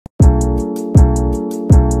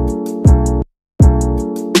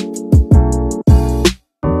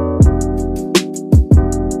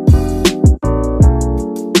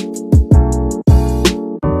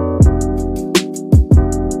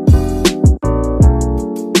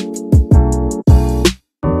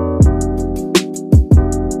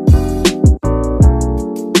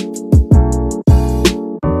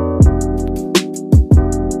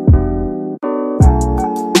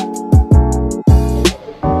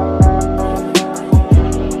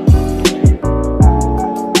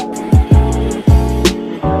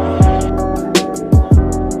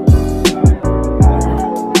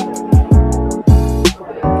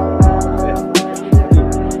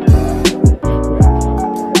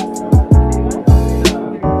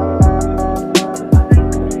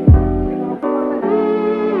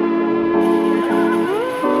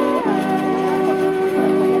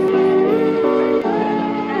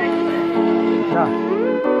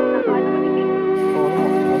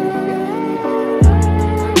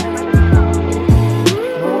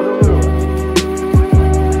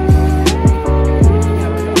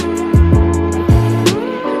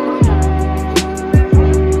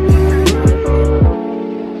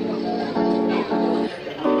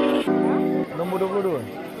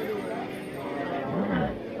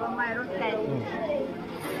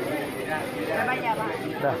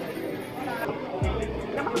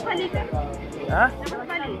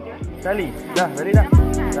Sekali. Dah, tadi dah.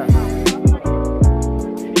 Dah.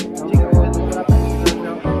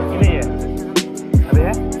 Ini ya? Habis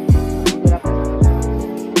ya?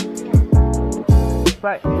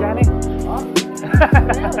 Baik, jangan ni.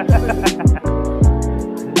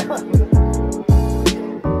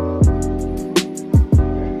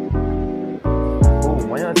 Oh,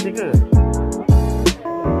 banyak stiker.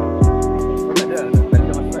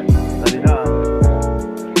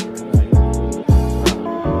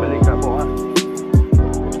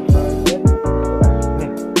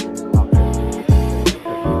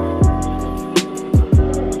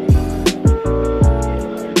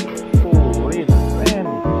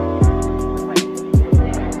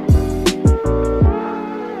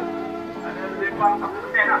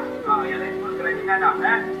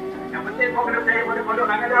 Yang penting kau kena percaya pada kodok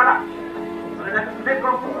nak ada lah. Kalau dah kemudian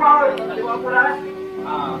kau kumpul, tak ada apa lah.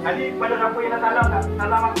 Kali pada siapa yang dah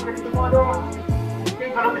salam aku tadi semua tu. Mungkin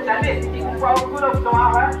kalau tercalik, sikit kumpul aku tu, betul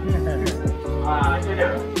maaf lah. Itu dia.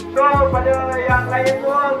 So, pada yang lain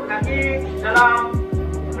tu, nanti dalam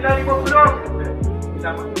 9.50 kita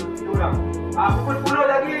masuk situ lah. Pukul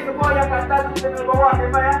 10 lagi, semua yang kat atas kita ke bawah,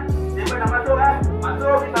 Semai ya. Semai dah masuk kan.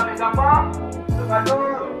 Masuk, kita ambil gambar. Lepas tu,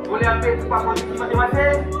 boleh ambil tempat posisi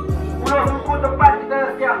masing-masing. 10 suku tempat kita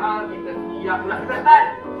siap. Kita siap pula. Kita start.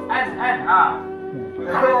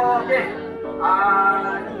 So, okey.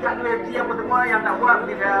 Ikat tu FG apa semua yang tak buat,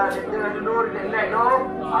 kita dulu, relax dulu.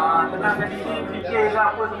 Tenangkan diri, fikir ke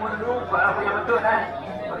apa semua dulu. Buat apa yang betul kan.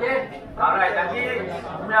 Okey. Alright, nanti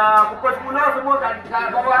pukul 10 semua kat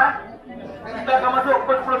bawah. Kita akan masuk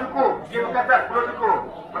pukul 10 suku. Dia berkata 10 suku.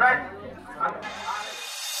 Alright.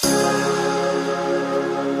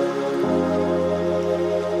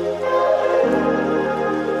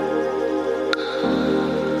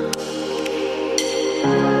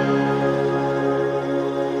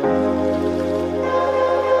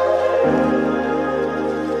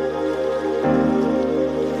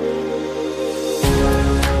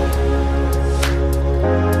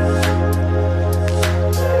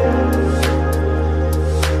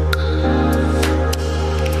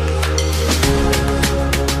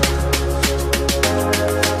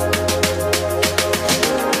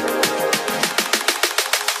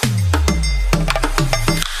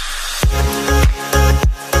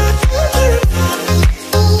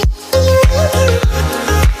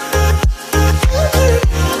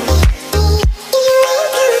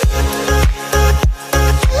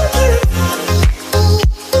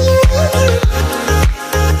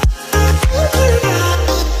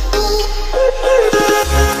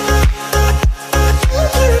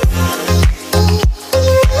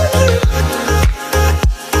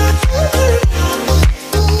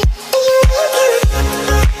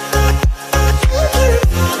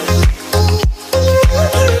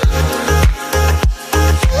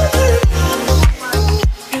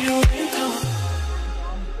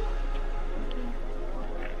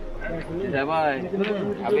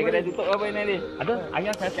 Habis kedai tutup apa ini ni? Ada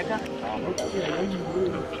ayam saya cakap.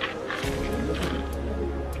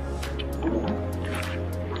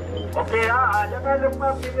 Okey jangan lupa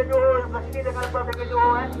pergi Johor yang belah sini, jangan lupa pergi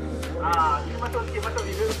Johor sini masuk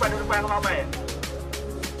di depan yang ramai.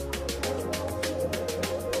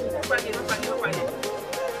 Depan ni.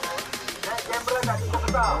 Kamera dah cukup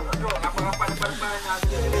besar. Tengok apa-apa depan-depan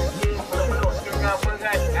sikit peluk-peluk sikit ke apa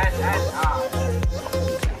kan.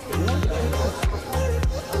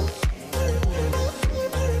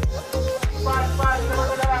 Pas, kita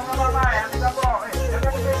masuk dalam ramai. Ambil gambar.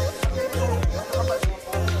 Jangan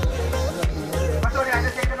masuk ni, ada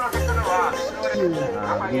second row.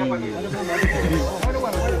 Apa ni?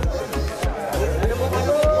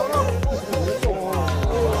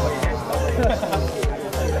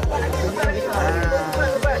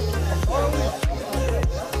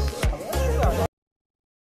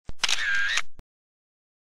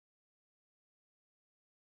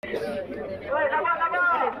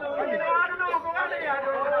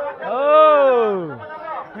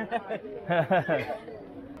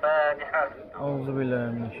 أعوذ بالله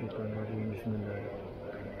من الشيطان الرجيم بسم الله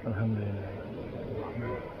الحمد لله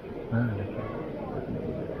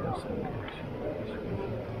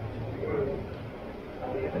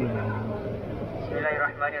بسم الله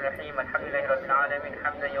الرحمن الرحيم الحمد لله رب العالمين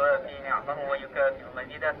حمدا يوافي نعمه ويكافئ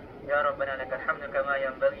مزيده يا ربنا لك الحمد كما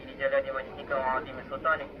ينبغي لجلال وجهك وعظيم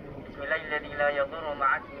سلطانك بسم الله الذي لا يضر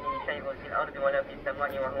مع اسمه شيء في الأرض ولا في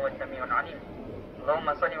السماء وهو السميع العليم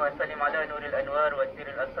اللهم صل وسلم على نور الأنوار وسر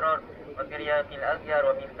الأسرار وترياق الأغيار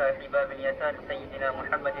ومفتاح باب اليسار سيدنا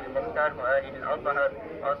محمد المختار وآله الأطهار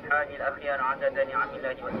وأصحابه الأخيار عدد نعم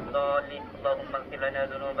الله وإفضاله اللهم اغفر لنا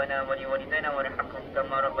ذنوبنا ولوالدينا وارحمهم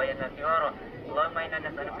كما ربيانا صغارا اللهم إنا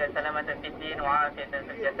نسألك سلامة في الدين وعافية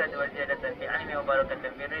في الجسد وزيادة في العلم وبركة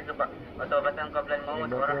في الرزق وتوبة قبل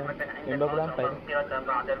الموت ورحمة عند الموت ومغفرة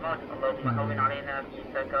بعد الموت. اللهم هون علينا في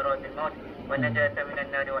سكرات الموت والنجاة من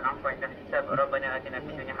النار والعفو عند الحساب. ربنا آتنا في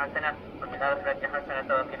الدنيا حسنة وفي الآخرة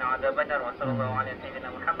حسنة وقنا عذاب النار. وصلى الله على سيدنا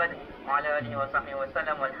محمد وعلى آله وصحبه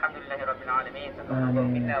وسلم والحمد لله رب العالمين. تقبل الله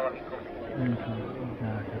منا ومنكم.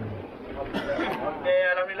 Okey,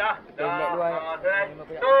 alhamdulillah.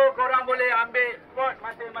 So korang boleh ambil spot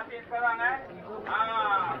masing-masing sekarang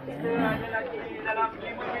kita ada lagi dalam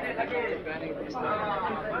 5 minit lagi.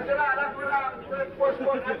 Masalah lah korang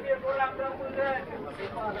spot hasil korang berapa set.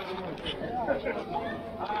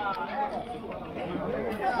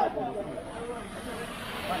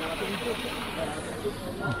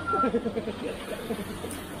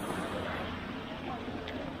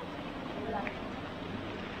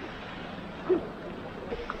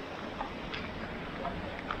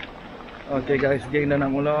 Okay guys, geng dah nak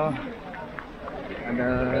mula. Ada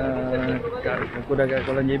aku dah kat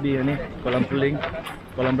kolam JB ni, kolam Perling,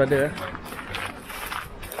 kolam Brother.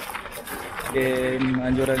 Game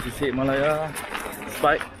anjuran Sisek Malaya,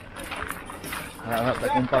 spike. Harap tak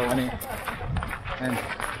kumpau ni. Kan.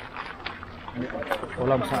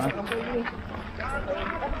 Kolam besar.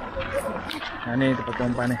 Nah ni tempat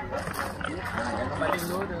pompa ni.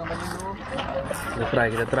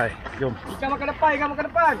 Kita try. Jom. Ikan makan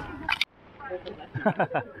depan.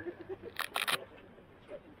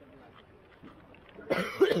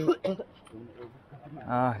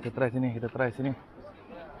 Kita try sini.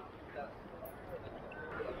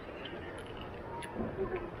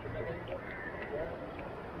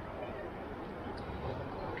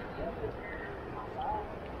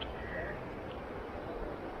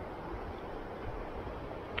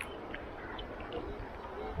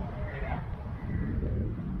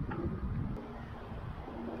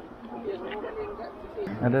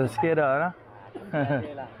 Ada sikit dah lah.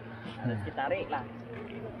 Ada sikit tarik lah.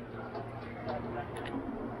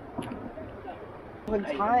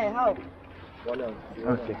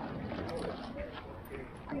 Okey.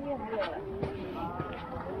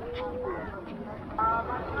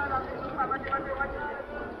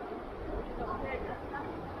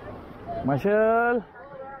 Marshal.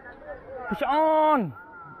 Push on.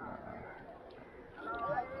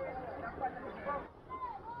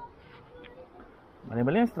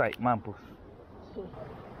 Baling-baling strike, mampus.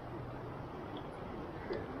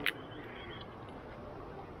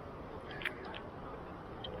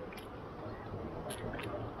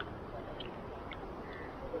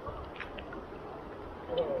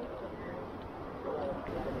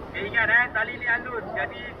 Ingat tali ni halus.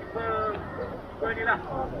 Jadi cuba ni lah.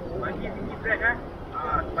 Bagi tinggi drag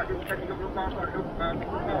sebab dia bukan 30 pound tau. Dia 30 pound.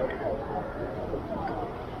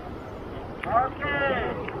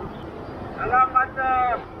 Okey. Dalam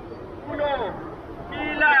masa 10,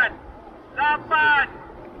 9, 8,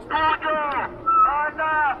 7,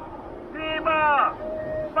 6, 5,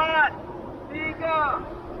 4, 3,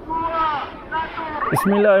 2, 1.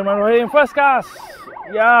 Bismillahirrahmanirrahim. First cast.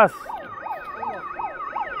 Yes.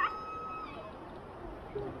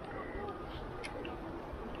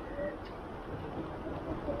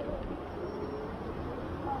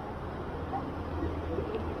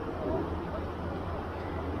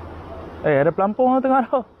 Ada pelampung lah tengah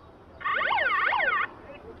tu.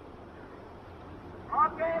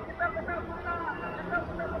 Okey, kita pula.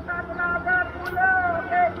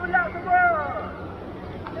 Okey, pula semua.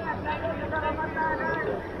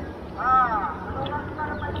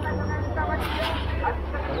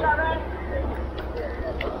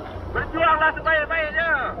 Berjuanglah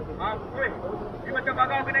sebaik-baiknya. Ni macam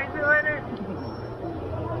bagau kena insur ni.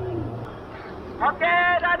 Okey,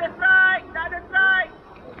 dah ada strike.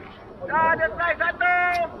 Dah ada strike satu.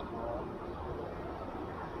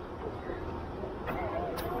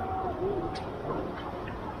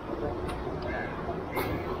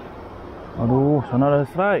 Aduh, sana ada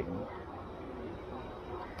strike.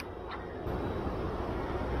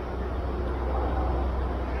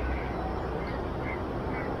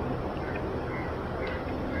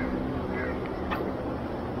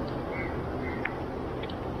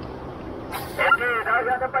 Okey,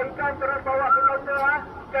 dah dapat ikan terus bawa ke kaunter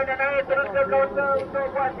Ikan yang naik terus ke kaunter untuk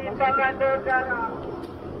buat timbangan negara.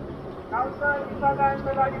 Kaunter timbangan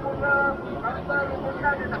telah dibuka. Kaunter dibuka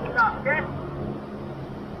dia tak buka, okey?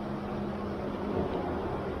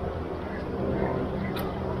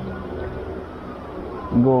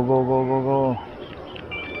 Go.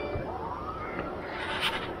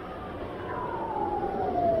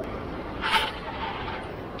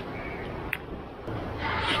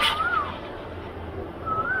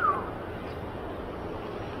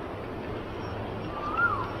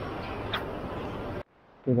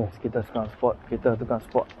 Okay guys, kita sekarang spot. Kita tukang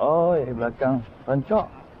spot. Oh, belakang rancak.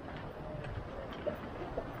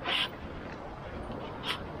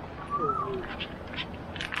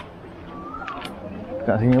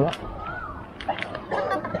 Kat sini pula.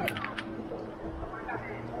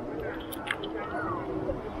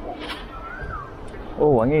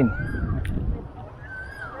 Oh, angin.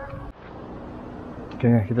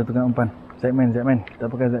 Okay, kita tukang umpan. Segmen. Kita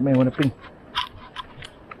pakai segmen warna pink.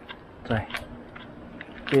 Try.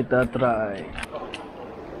 Kita try.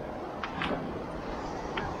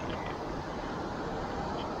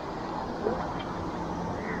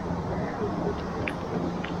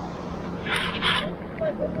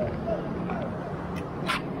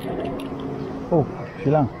 Oh,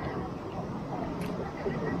 hilang.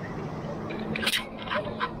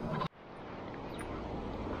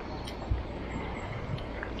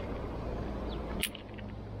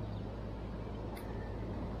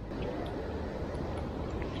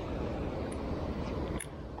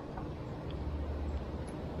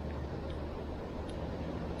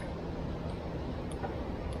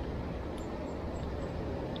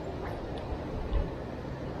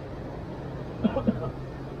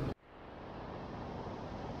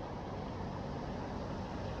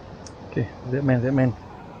 Okay, segmen.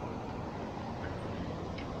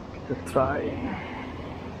 Kita try.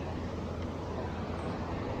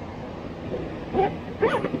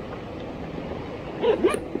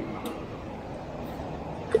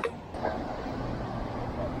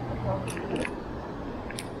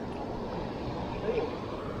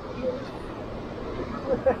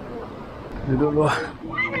 Duduk luar.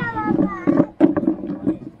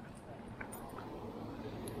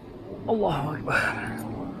 Allahu Akbar.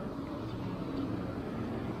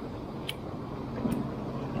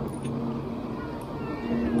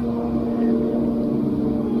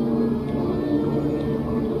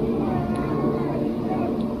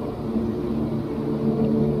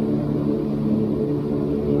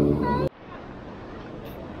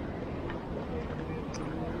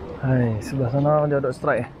 Hai, sebelah sana dia ada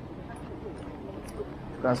strike.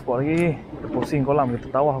 Bukan spot lagi. Kita pusing kolam,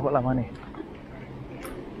 kita tawah kolam mana ni.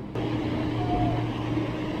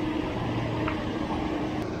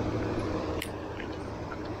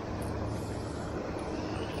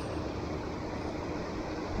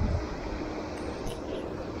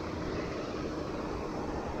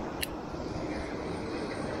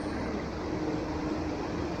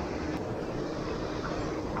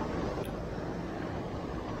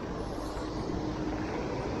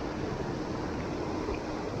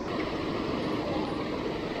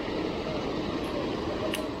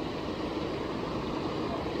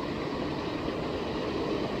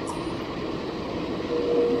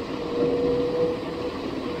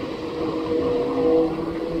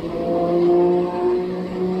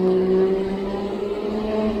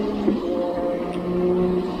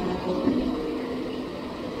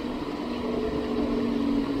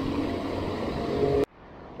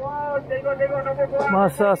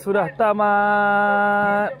 Masa sudah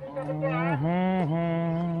tamat.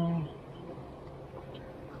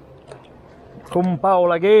 Kumpau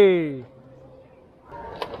lagi.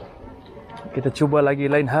 Kita cuba lagi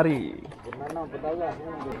lain hari.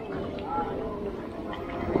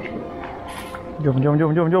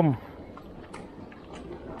 Jom.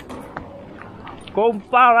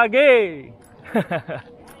 Kumpau lagi.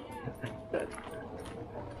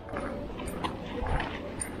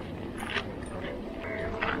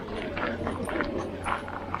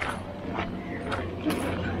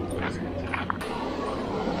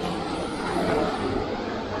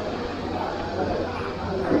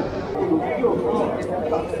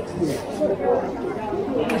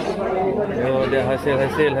 Oh, dia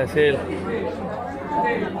hasil.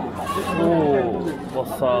 Oh,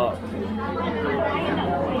 besar.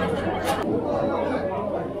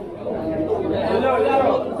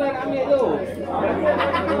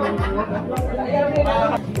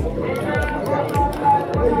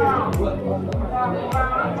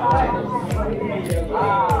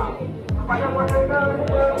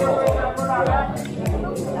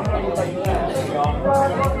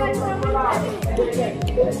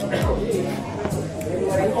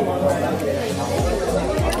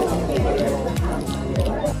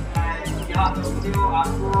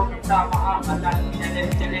 Aku minta maaf atas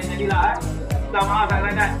challenge tadi lah. Minta maaf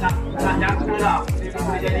sangat tak jangka lah dia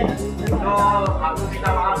boleh jadi. So aku minta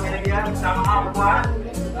maaf sekali lagi. Minta maaf tuan.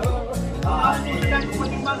 Ini yang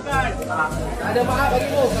dipertimbangkan. Ada maaf bagi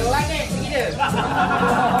mu. Kalau langit pergi dia.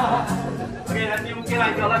 Okey, nanti mungkinlah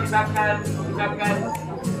insyaAllah kita akan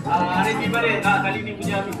review balik kali ni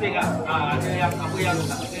punya mistake lah. Ada yang apa yang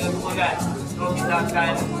tak kita semua kan. So kita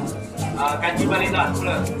akan kaji balik dah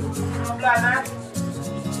semula.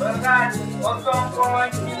 19 berat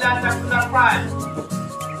 0.918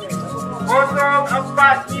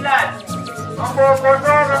 049 nombor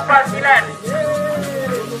 049.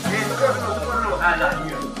 Tukar dulu. Alah,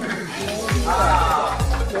 ya.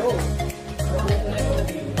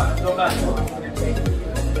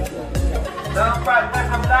 Tempat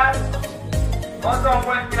 16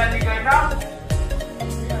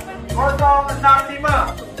 0.936 065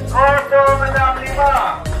 dah.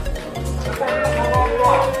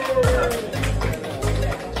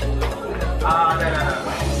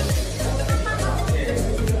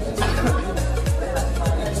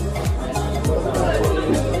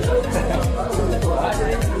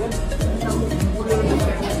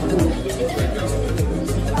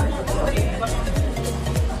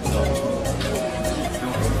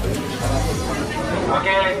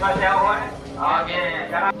 Okey, terima kasih awak. Okey,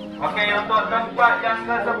 sekarang okey, untuk tempat yang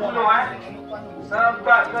ke-10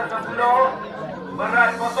 tempat ke-10 berat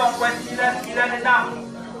 0.996.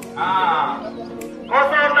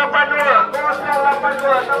 082 tempat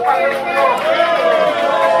ke-10.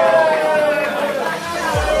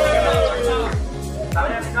 Tak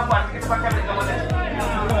payah dikapan, kita pakai balik gambar ni.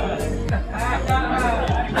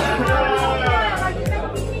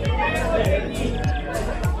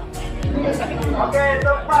 Okey,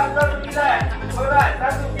 tempat ke-9 berat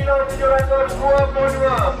 1 kilo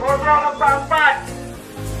 722 044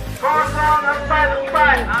 kosong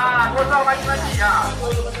mati-mati.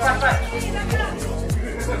 Cepat.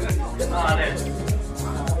 Ni.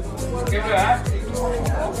 Okey ke?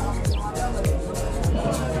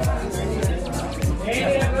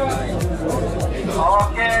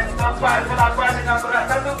 Okey, tempat ke-8 dengan berat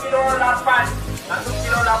 1 kilo 8 1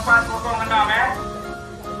 kilo 806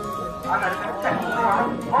 Ada dekat semua.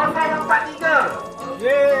 043.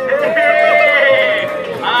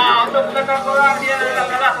 Untuk peserta korang, dia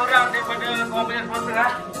adalah salah seorang daripada korang punya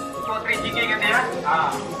sponsor untuk 3GK kan dia.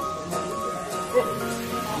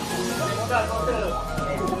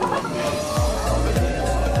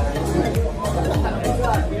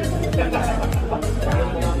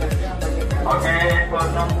 Okey,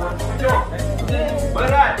 nombor 7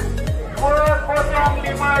 berat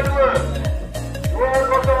 2052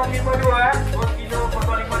 2052 2 kilo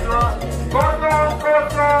 052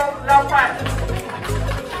 008.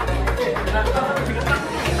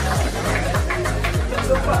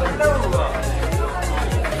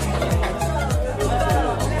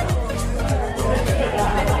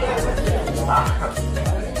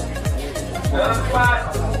 Tempat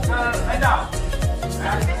ke-6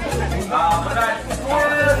 berat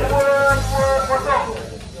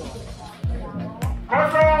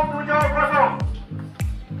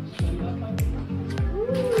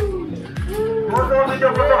 070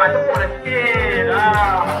 ada pun dah sikit.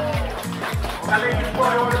 Kali ni pun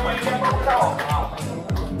ada bagi apa tau.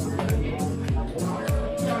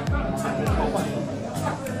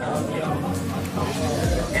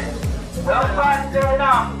 Tempat ke-6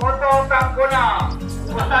 potong tak guna.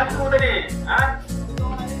 Satu tadi.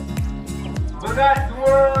 Berat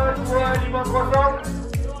 2250.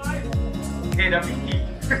 Dah fikir.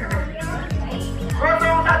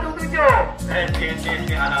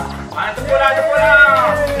 017. Anak. Mana tepuk lah.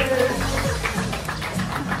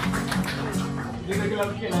 Dia kena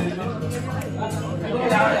fikir lah.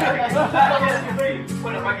 Kau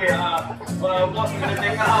nak panggil bos kena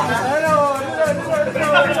tengok.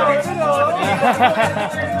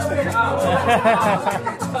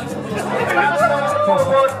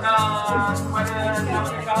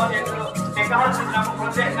 Nama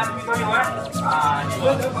projek satu video ni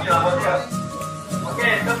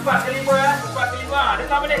okey, tempat kelima tempat kelima.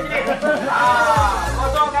 Dekat balik sini. 017.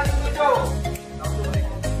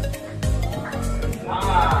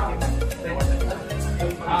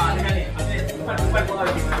 Dengan ni. Tempat pun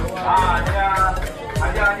lagi. Dia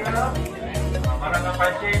ada dia. Barangan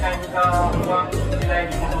pancing dan juga uang nilai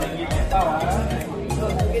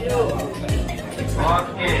RM50.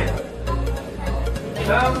 Okey.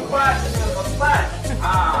 Tempat keempat.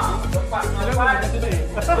 Tempat keempat.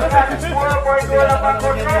 Berat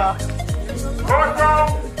 10.280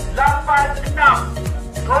 086.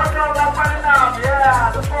 086. Ya,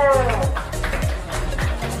 betul.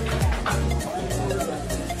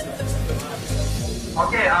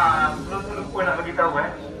 Okey, belum lupa nak bagi tahu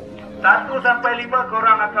 1 sampai 5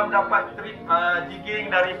 korang akan mendapat jigging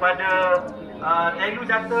daripada Telu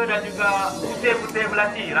Jata dan juga putih-putih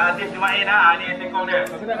belati. Ratif Jumain ni yang tekong dia.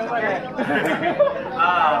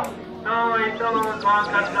 So itu korang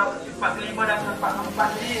akan dapat tempat kelima dan tempat keempat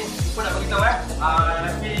ni. Lupa nak bagi tahu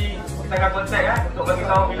nanti kita akan kontak untuk bagi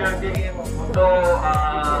tahu bila nanti untuk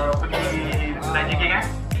pergi Line checking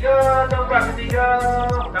Tiga tempat ketiga,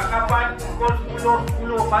 tangkapan pukul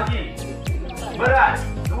 10.10 pagi. Berat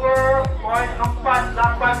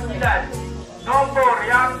 2.489. Nombor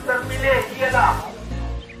yang terpilih ialah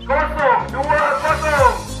 020.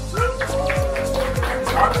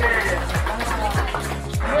 Okey.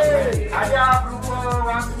 Ada berupa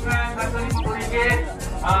wang tunai RM150,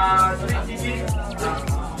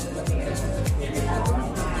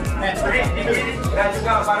 street ticket dan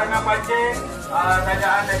juga barangan pancing,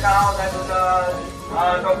 tajaan dekau dan juga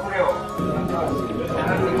Tokuryo.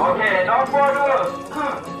 Okey, nombor 2.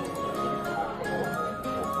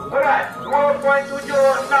 Berat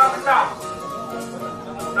 2.766.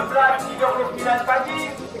 11.39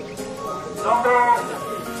 pagi. Nombor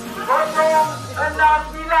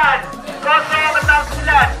 069.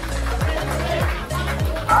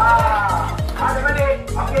 Ada balik.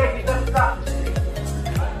 Okey, kita start.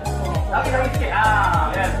 Lagi sikit. Ya.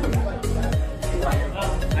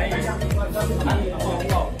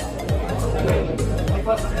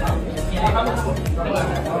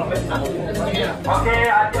 Okey,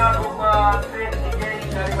 ada beberapa street ticket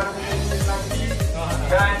daripada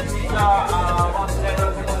dan juga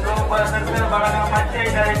peserta barangan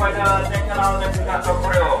pancing daripada tanggal dan juga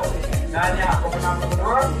Tokuryo. Dan yang pemenang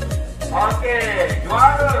kedua. Okey,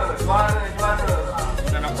 juara.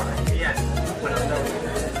 Dah nampak ya.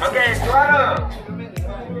 Okey, juara.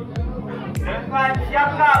 Dengan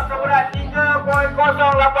siap-siap seberat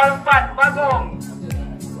 3.084 bagung.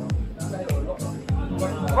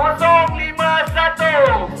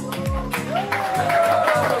 051.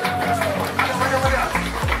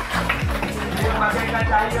 Dia bagaikan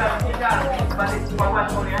cahaya kita balik bawah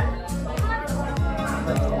tu ni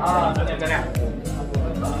kena.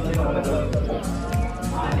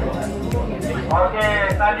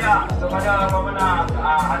 Okey, tahniah kepada pemenang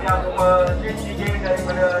hadiah berupa CD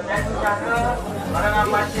daripada Seramai, barangan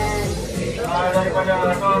pancing daripada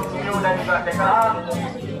Tokuryo dan juga telah.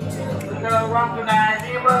 Wang tunai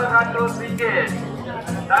RM500.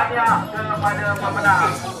 Tahniah kepada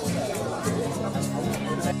pemenang.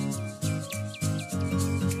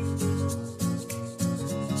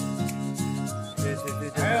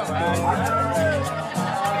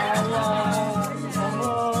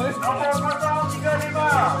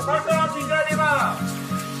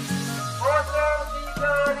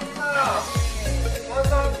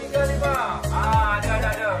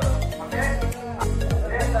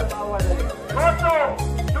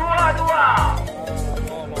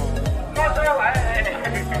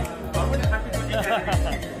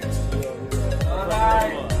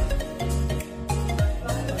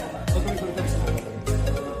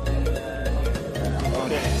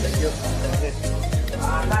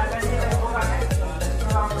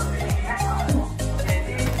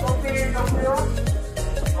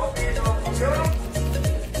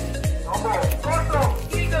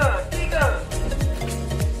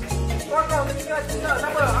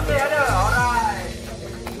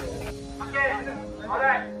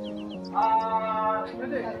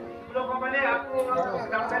 Sebelum kau balik, aku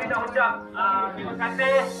pertama kali nak ucap terima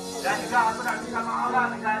kasih dan juga aku nak minta maaf lah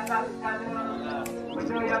dengan segala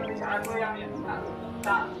benda yang aku yang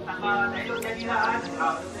tak elok jadi lah kan.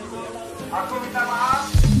 Aku minta maaf.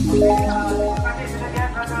 Terima kasih sekalian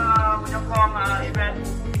kerana menyokong event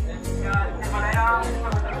Sisek Malaya.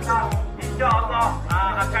 InsyaAllah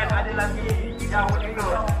akan ada lagi jauh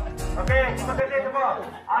juga. Okey, terima kasih semua.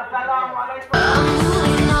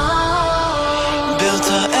 Assalamualaikum.